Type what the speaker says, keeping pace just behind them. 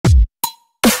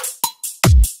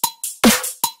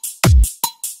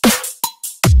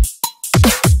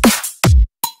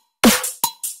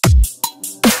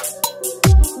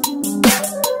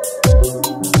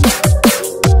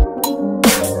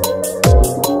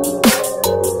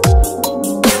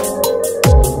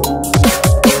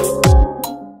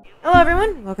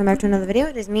welcome back to another video.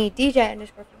 It is me, DJ_Alex,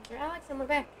 and we're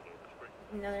back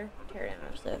with another teardown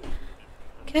episode.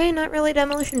 Okay, not really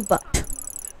demolition, but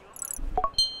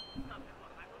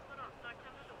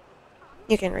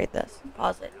you can read this.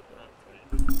 Pause it.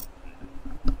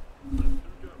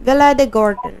 Villa de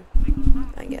Gordon,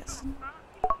 I guess.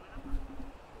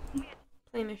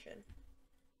 Play mission.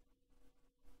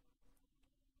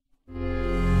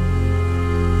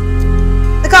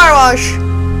 The car wash!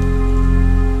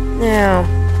 Now.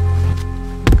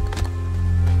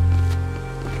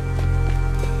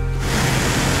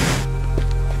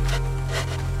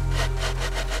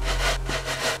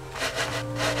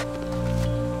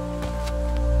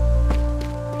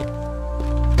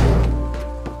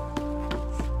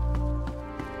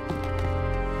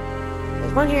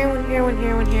 There's one here, one here, one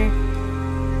here, one here.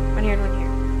 One here and one here.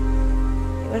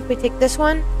 Okay, what if we take this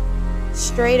one?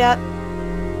 Straight up.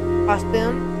 Cross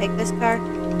boom. Take this car.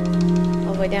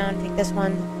 All the way down. Take this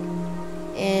one.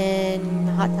 In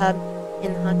the hot tub.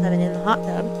 In the hot tub and in the hot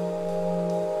tub.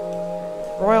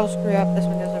 Royal screw up. This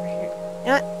one goes over here. You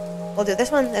know what? We'll do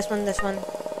this one, this one, this one.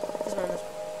 This one, this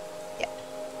one. Yeah.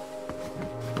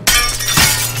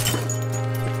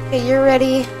 Okay, you're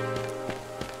ready.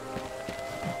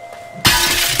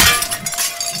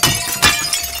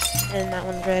 And that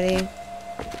one's ready.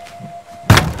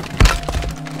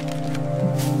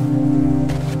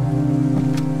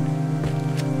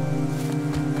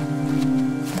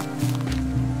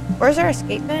 Where's our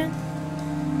escape van?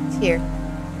 It's here.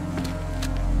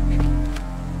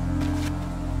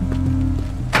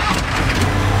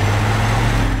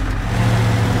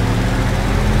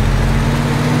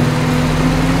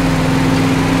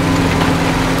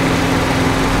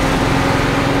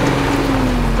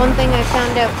 One thing I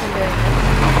found out from doing this,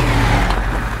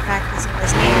 practicing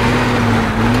this game,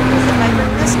 is if I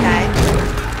bring this guy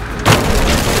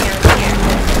down here,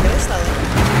 really slowly.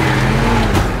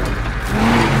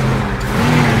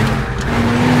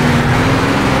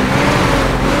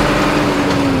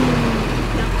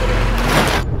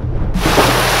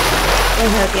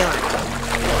 There's no feeling.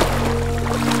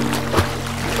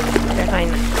 Behind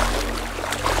me.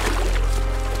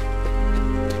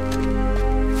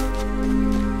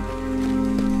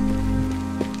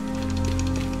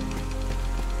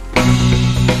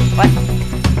 What?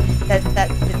 That's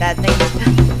the bad thing.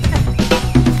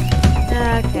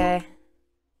 Okay.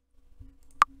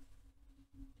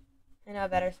 I know a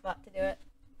better spot to do it.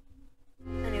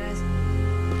 Anyways.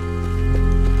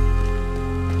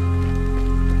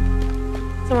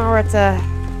 Somewhere where it's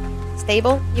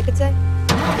stable, you could say.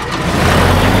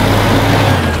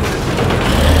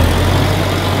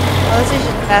 Well, this is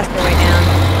just the faster way down.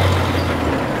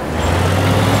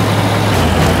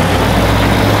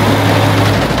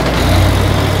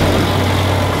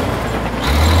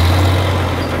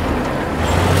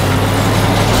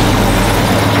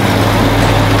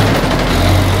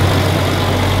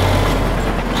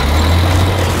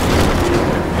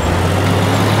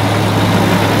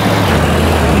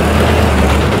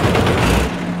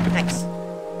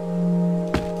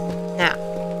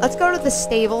 Let's go to the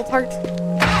stable part. Of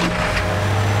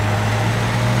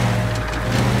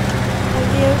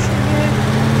the ocean here.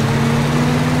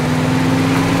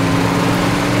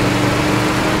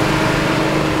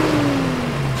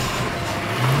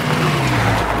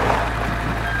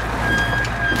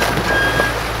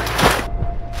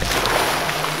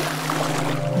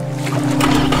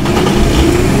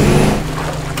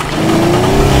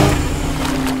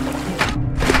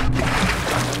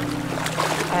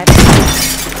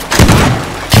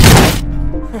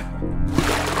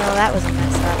 Oh, that was a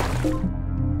mess up.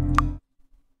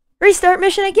 Restart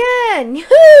mission again!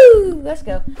 Woohoo! Let's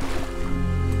go.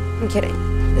 I'm kidding.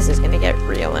 This is gonna get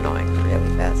real annoying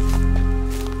really fast.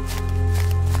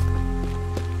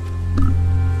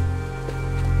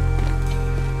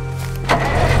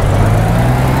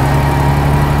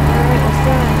 Alright, let's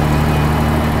try.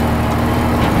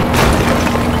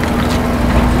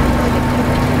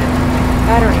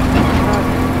 Battery.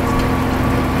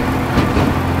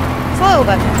 Slow,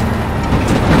 but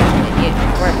it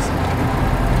works.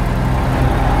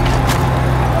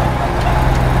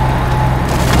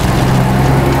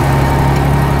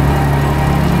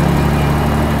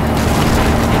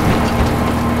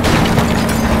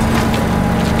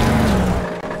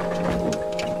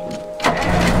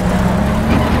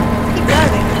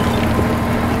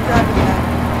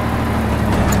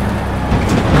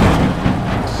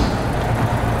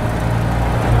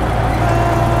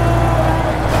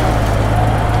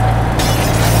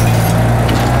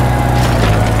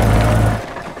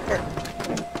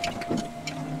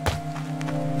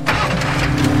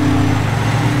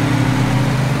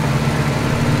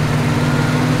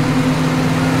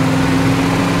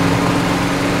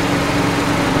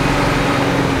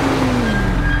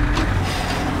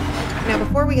 Now,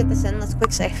 before we get this in, let's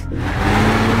quick save. Let's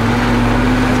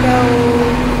go.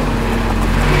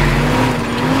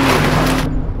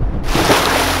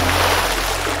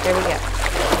 There we go.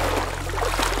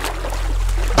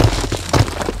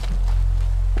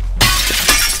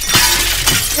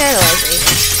 Paralyzer.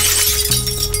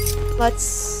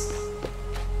 Let's...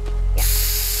 yeah.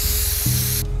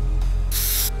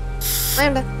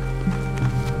 Lambda.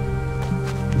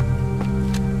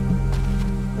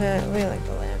 We like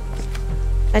the lambdas.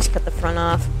 I just cut the front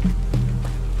off.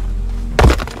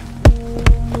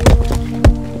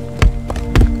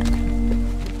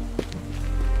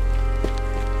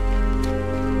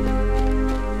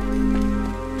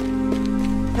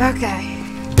 Okay.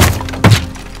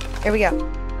 Here we go.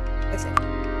 That's it.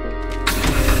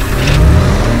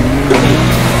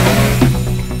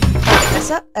 Mess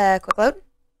up. Quick load.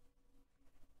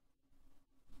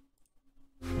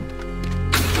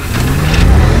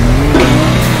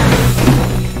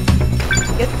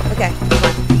 Good. Okay. Come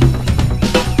on.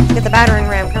 Let's get the battering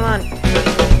ram. Come on.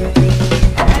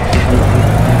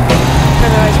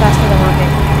 Otherwise, faster than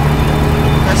walking.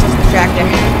 Versus the tractor.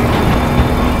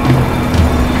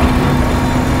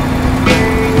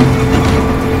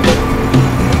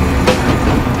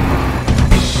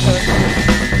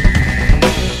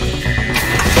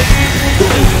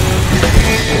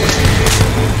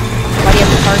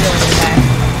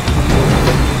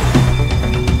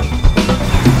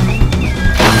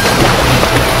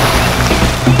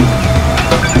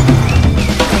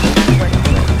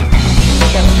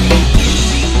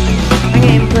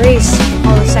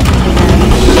 All the seconds we have.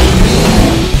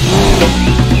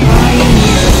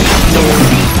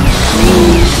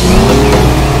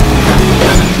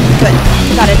 Good.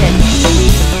 Got it in.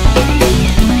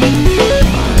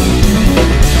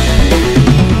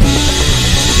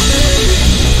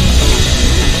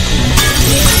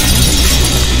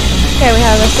 Okay, we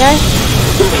have this guy.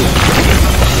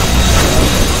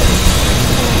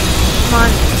 Come on.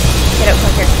 Get out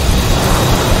quicker.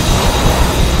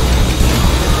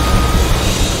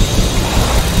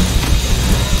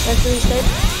 Yeah.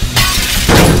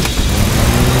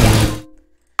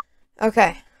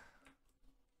 Okay.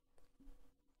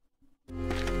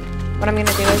 What I'm gonna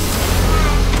do is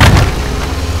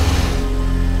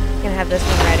I'm gonna have this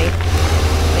one ready.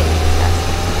 Make it fast.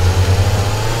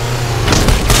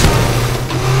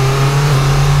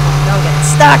 Don't get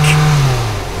stuck.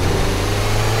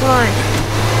 Come on.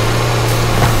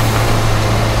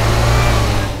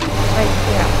 Right,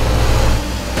 yeah.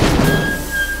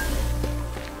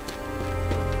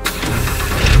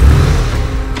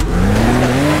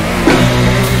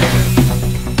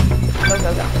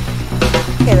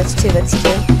 Okay, that's two, that's two.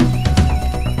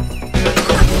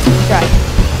 Try.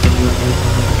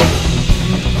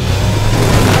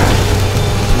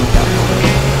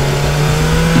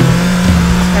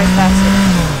 Try faster.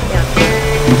 Yeah.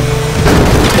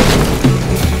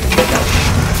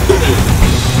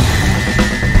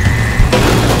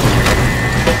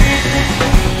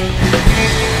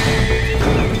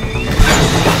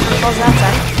 How's that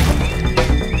side?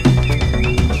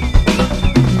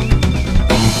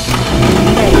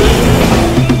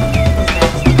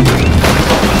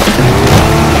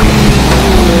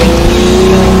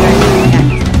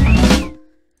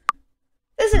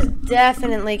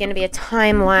 Definitely going to be a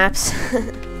time lapse.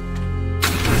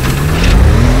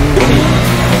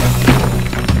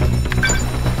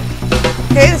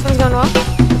 Okay, this one's going well.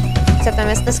 Except I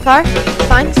missed this car. It's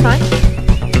fine, it's fine.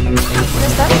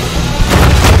 Missed that.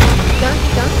 Keep going,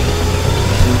 keep going.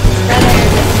 Spread out.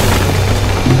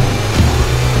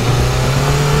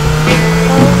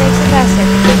 Oh, it makes it faster.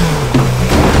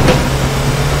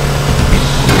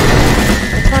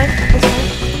 It's fine, it's fine.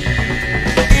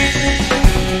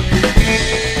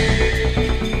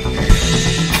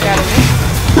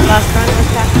 Last run was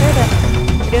faster, but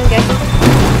we're doing good.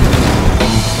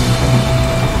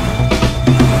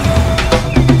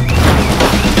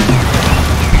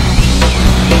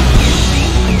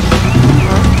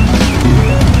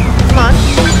 Come on.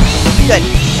 Good.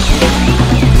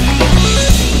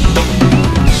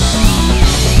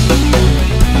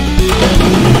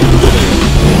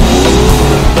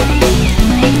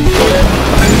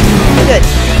 Good.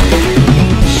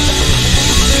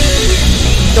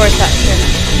 Door's faster.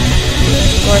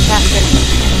 Door faster.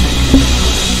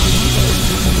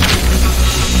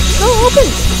 Go open!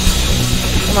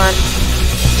 Come on.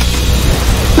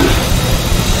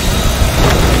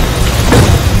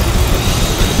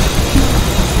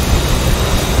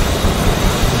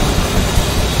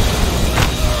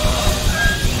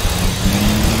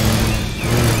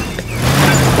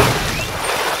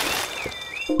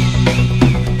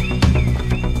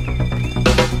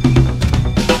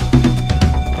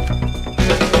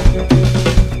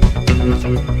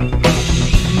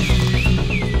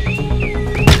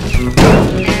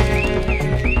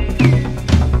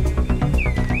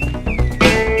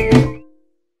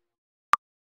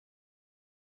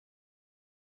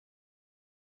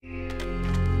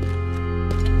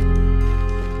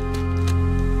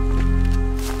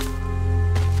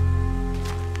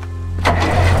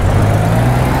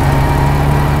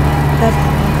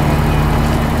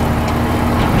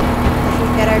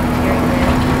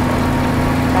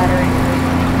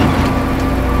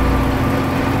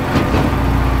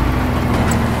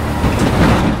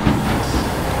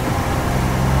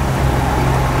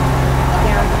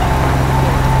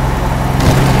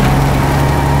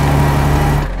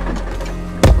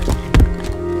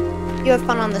 you have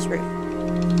fun on this roof.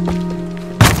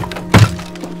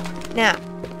 Now,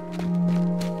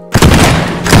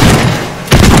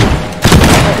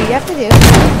 what we have to do is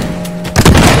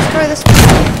destroy this one.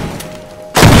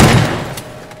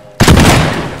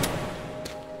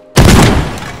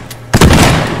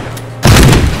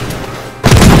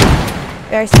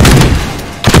 Very simple.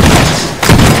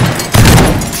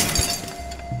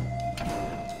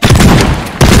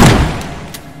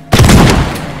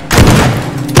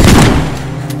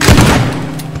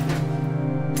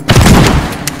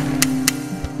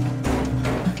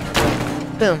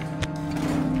 Boom.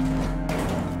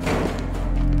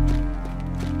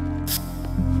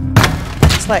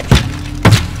 Slash.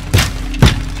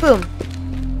 Boom.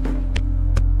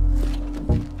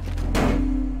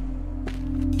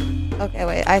 Okay,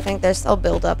 wait. I think there's still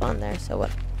build-up on there, so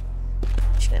what?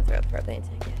 I'm just gonna throw a propane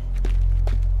tank.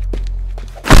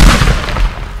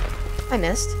 I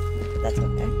missed. But that's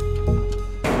okay.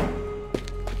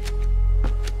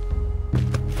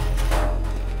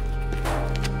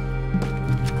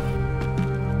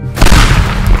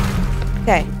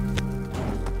 Okay.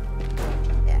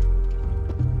 Yeah.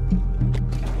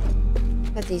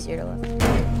 That's easier to lift.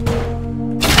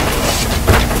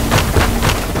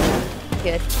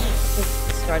 Good. Just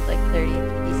destroyed like 30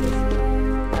 pieces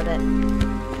of it.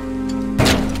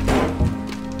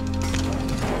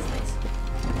 That's nice.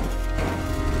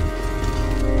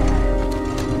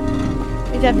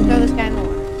 We'd have to throw this guy in the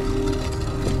water.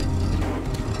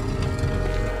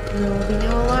 And there will be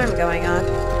no alarm going on.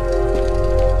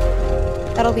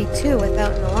 That'll be 2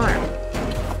 without an alarm.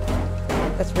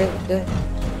 That's really good.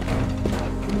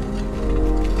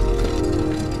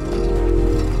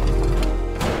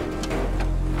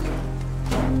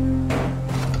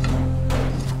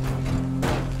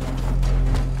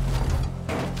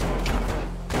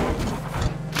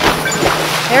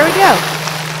 There we go.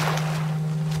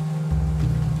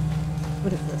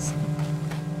 What is this?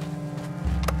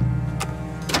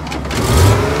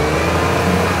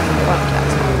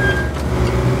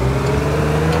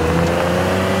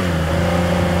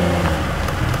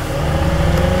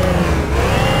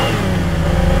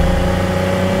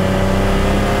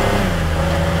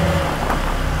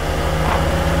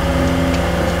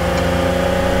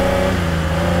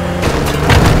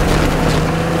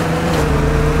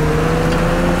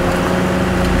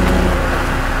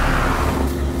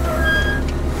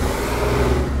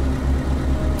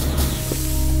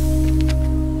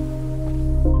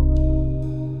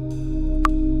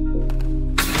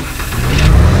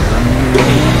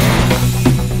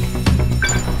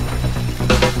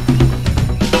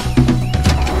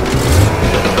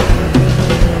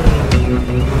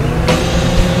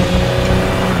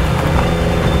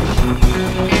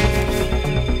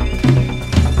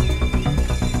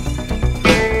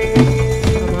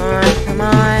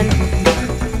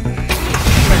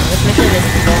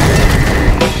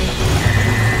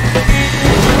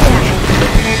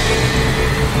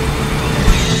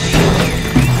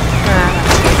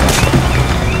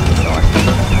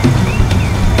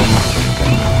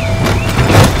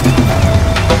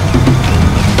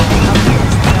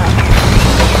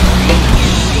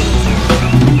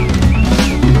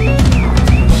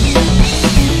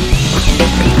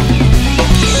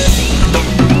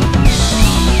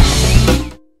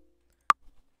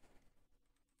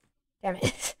 Damn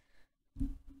it.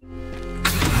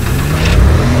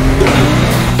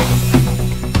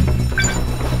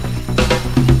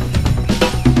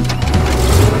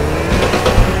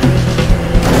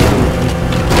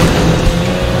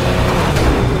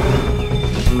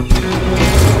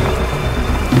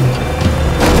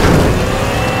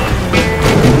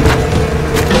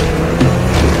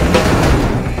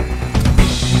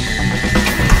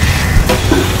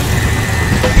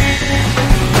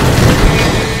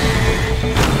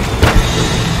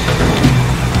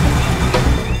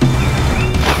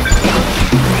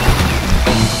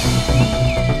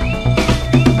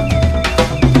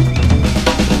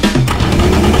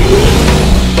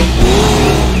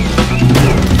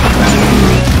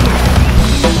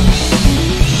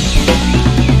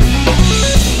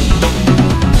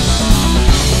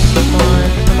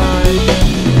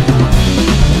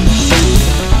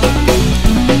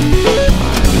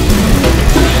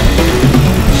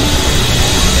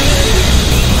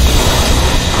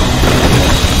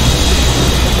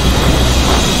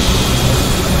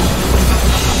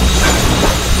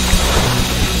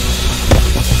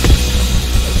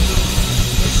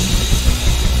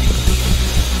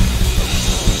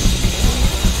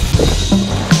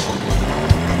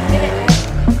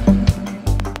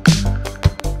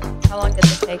 How long did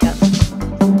this take us?